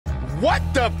What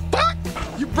the fuck?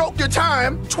 You broke your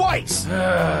time twice.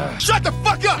 Shut the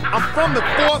fuck up! I'm from the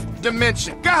fourth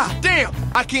dimension. God damn,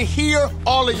 I can hear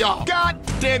all of y'all. God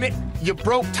damn it, you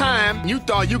broke time. You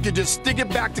thought you could just stick it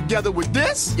back together with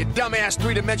this? You dumbass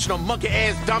three-dimensional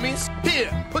monkey-ass dummies.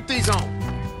 Here, put these on.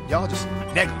 Y'all just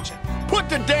negligent. Put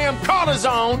the damn collars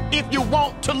on if you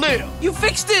want to live. You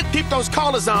fixed it! Keep those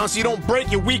collars on so you don't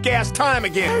break your weak-ass time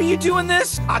again. How are you doing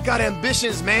this? I got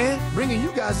ambitions, man. Bringing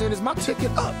you guys in is my ticket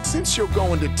up. Since you're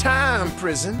going to time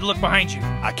prison... Look behind you.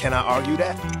 I cannot argue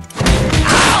that.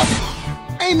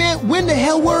 Ow! Hey, man, when the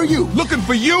hell were you? Looking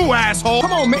for you, asshole!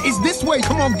 Come on, man, it's this way.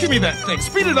 Come on, give me that thing.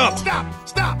 Speed it up!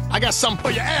 Stop! I got something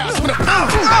for your ass.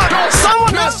 Someone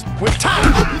Don't mess with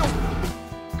time.